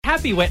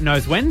happy Wet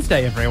Nose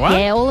Wednesday, everyone.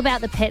 Yeah, all about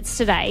the pets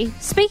today.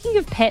 Speaking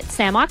of pets,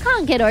 Sam, I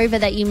can't get over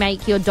that you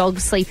make your dog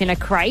sleep in a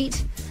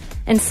crate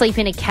and sleep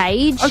in a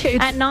cage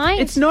at night.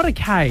 It's not a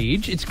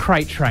cage. It's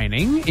crate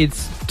training.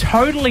 It's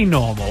totally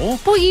normal.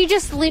 Well, you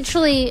just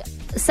literally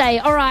say,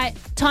 all right,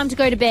 time to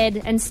go to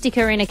bed, and stick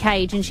her in a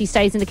cage, and she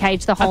stays in the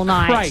cage the whole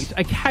night. Crate.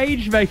 A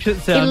cage makes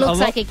it sound It looks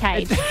like a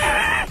cage.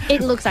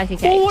 It looks like a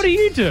cage. Well, what do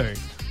you do?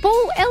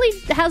 Well, Ellie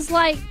has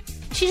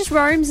she just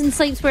roams and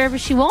sleeps wherever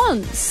she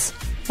wants.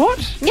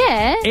 What?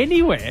 Yeah.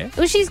 Anywhere?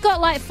 Well, she's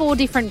got 4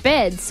 different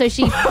beds. So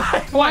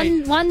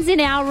Wait. one's in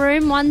our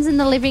room, one's in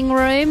the living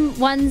room,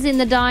 one's in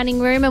the dining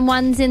room, and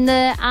one's in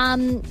the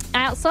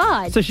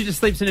outside. So she just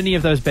sleeps in any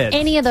of those beds?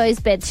 Any of those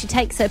beds. She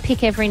takes her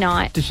pick every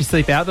night. Does she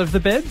sleep out of the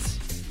beds?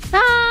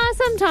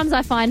 Sometimes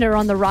I find her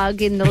on the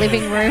rug in the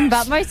living room,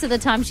 but most of the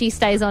time she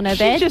stays on her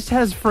bed. She just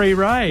has free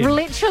reign.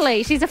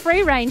 Literally. She's a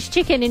free-range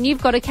chicken, and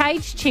you've got a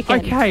caged chicken.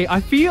 Okay, I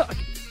feel...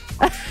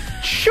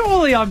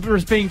 Surely I'm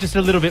being just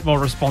a little bit more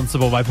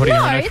responsible by putting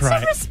her in a crate. No,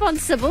 it's not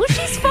responsible.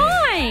 She's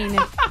fine.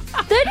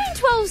 13,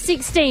 12,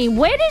 16.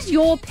 Where does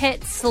your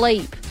pet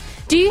sleep?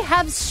 Do you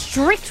have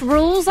strict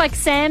rules like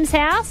Sam's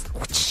house?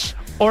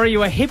 Or are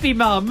you a hippie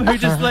mum who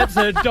just lets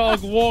her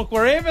dog walk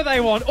wherever they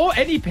want? Or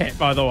any pet,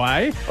 by the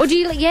way. Or do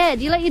you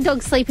let your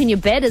dog sleep in your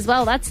bed as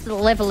well? That's the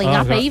levelling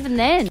up God. even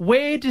then.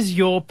 Where does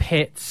your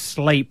pet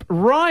sleep?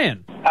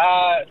 Ryan?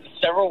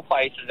 Several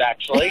places,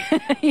 actually.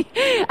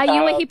 Are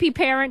you a hippie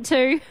parent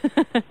too?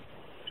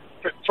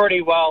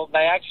 Pretty well.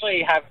 They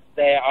actually have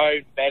their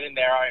own bed in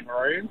their own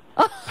room.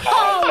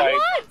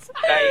 What?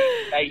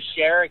 They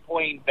share a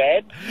queen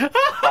bed.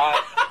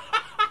 But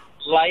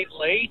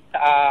lately,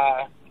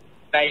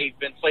 they've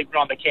been sleeping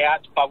on the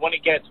couch. But when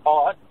it gets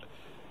hot,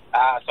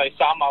 so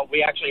summer,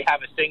 we actually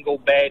have a single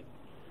bed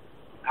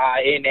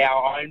in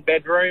our own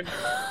bedroom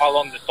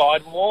along the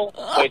side wall,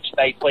 which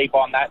they sleep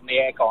on that in the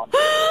aircon.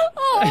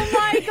 Oh,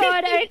 my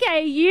God.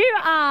 Okay, you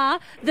are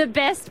the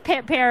best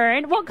pet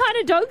parent. What kind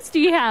of dogs do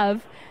you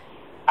have?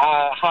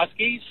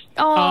 Huskies.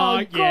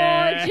 Oh,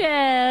 yeah.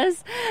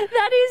 gorgeous.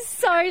 That is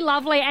so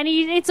lovely. And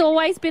it's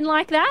always been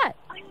like that?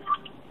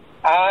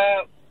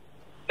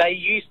 They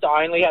used to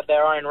only have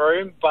their own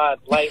room, but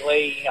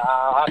lately,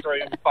 after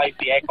we replaced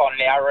the aircon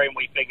in our room,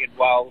 we figured,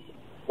 well,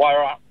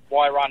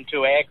 why run 2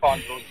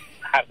 aircons? We'll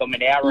have them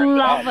in our room.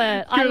 Love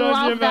it. I Good on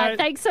love you, that. mate.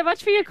 Thanks so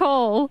much for your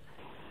call.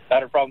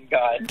 Not a problem,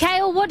 guys.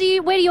 Kale, where do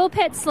your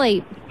pets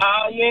sleep?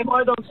 Yeah,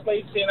 my dog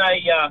sleeps in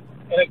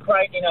a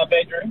crate in our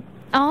bedroom.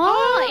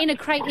 Oh, in a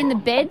crate in the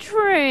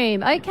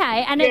bedroom.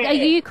 Okay. And Yeah. are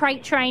you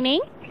crate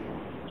training?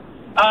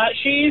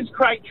 She is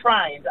crate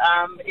trained.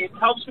 It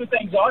helps with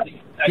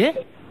anxiety,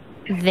 actually.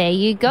 There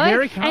you go.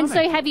 Very And so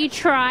calming. have you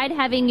tried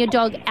having your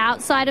dog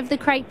outside of the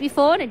crate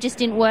before and it just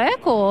didn't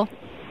work, or?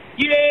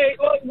 Yeah,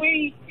 like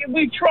we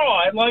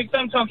tried. Like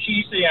sometimes she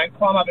used to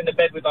climb up into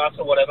bed with us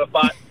or whatever.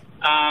 But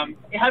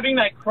having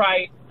that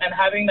crate and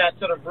having that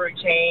sort of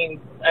routine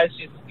as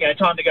she's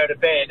time to go to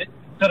bed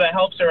sort of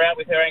helps her out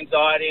with her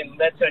anxiety and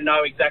lets her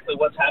know exactly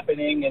what's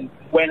happening and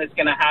when it's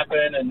going to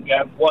happen and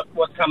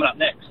what's coming up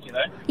next.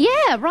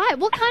 Yeah, right.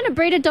 What kind of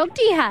breed of dog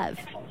do you have?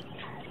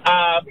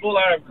 Bull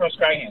Arab cross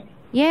greyhound.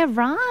 Yeah,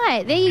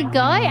 right. There you go.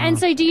 And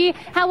so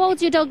how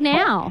old's your dog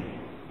now?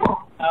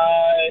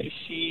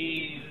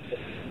 She's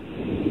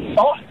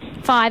 5.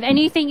 5. And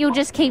you think you'll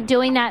just keep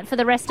doing that for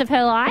the rest of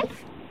her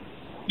life?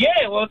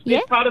 Yeah, well, Yeah.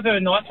 it's part of her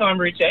nighttime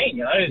routine,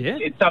 Yeah.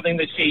 It's something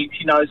that she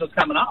knows what's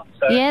coming up.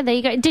 So. Yeah, there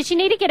you go. Does she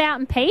need to get out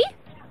and pee?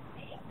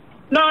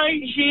 No,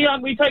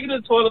 we take her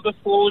to the toilet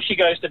before she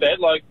goes to bed.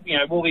 Like,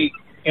 we'll be,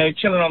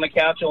 chilling on the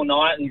couch all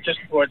night, and just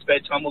before it's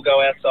bedtime, we'll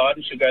go outside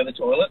and she'll go to the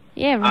toilet.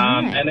 Yeah,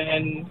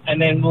 right.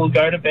 And then we'll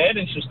go to bed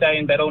and she'll stay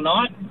in bed all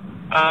night.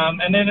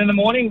 And then in the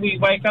morning, we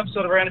wake up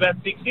sort of around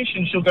about 6-ish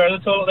and she'll go to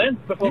the toilet then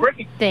before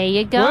breakfast. There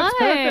you go. Works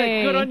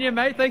perfect. Good on you,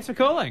 mate. Thanks for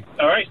calling.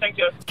 All right, thank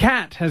you.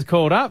 Kat has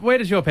called up. Where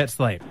does your pet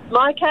sleep?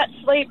 My cat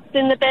sleeps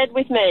in the bed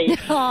with me.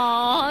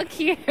 Oh,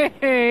 cute.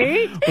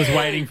 Was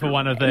waiting for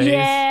one of these.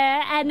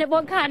 Yeah, and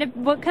what kind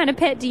of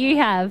pet do you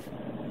have?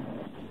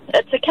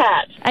 It's a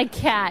cat. A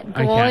cat.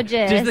 Okay.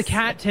 Gorgeous. Does the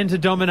cat tend to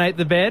dominate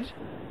the bed?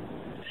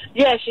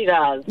 Yeah, she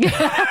does.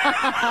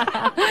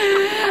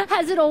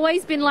 Has it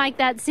always been like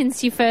that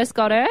since you first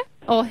got her?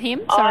 Or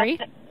him, sorry.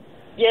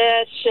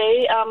 Yeah,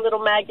 she, little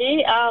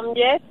Maggie,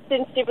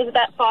 since she was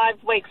about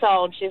 5 weeks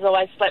old, she's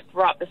always slept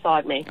right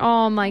beside me.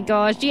 Oh, my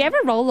gosh. Do you ever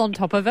roll on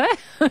top of her?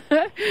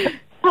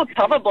 Oh,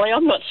 probably,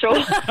 I'm not sure.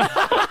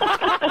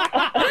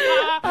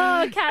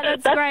 Oh, Kat,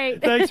 that's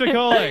great. Thanks for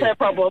calling. No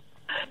problem.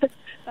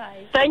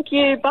 Bye. Thank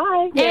you,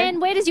 bye.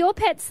 And where does your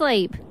pet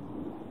sleep?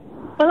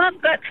 Well,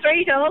 I've got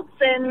 3 dogs,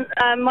 and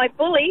my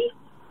bully,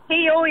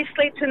 he always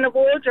sleeps in the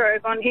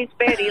wardrobe on his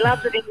bed. He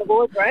loves it in the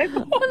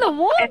wardrobe. Oh, the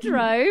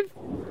wardrobe?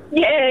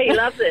 Yeah, he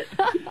loves it.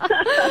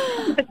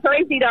 A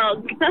crazy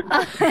dog.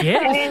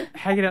 Yeah,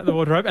 hanging out in the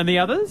wardrobe. And the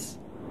others?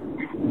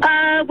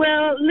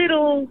 Well,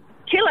 little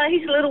Killer,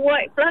 he's a little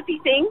white fluffy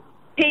thing.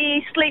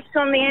 He sleeps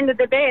on the end of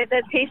the bed.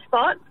 That's his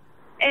spot.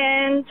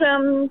 And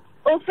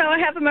also I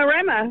have a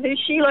Maremma who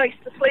she likes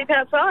to sleep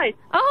outside.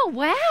 Oh,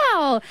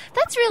 wow.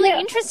 That's really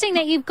interesting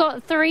that you've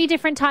got 3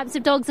 different types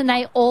of dogs and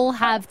they all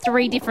have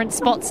 3 different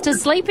spots to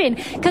sleep in.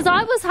 Because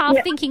I was half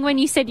thinking when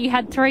you said you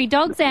had 3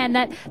 dogs, Anne,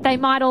 that they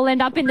might all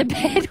end up in the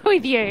bed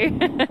with you.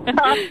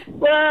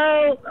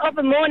 Well, of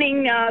the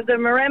morning, the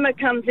Maremma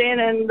comes in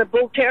and the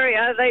Bull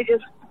Terrier, they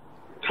just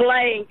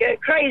play, go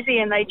crazy,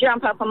 and they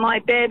jump up on my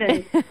bed.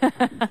 And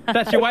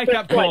That's your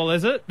wake-up call,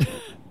 is it?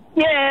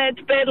 yeah,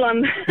 it's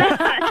bedlam.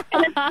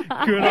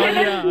 Good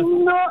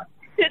on you.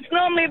 It's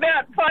normally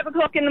about 5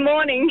 o'clock in the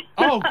morning.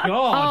 Oh, God.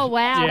 Oh,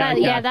 wow.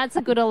 Yeah, That's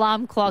a good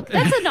alarm clock.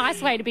 That's a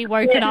nice way to be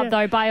woken up,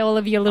 though, by all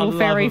of your little I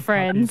fairy love it.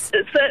 friends.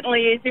 It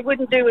certainly is. You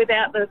wouldn't do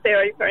without the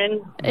fairy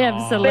friends.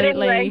 Absolutely. But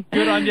anyway,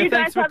 Good on you. you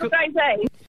Thanks guys for have a great day.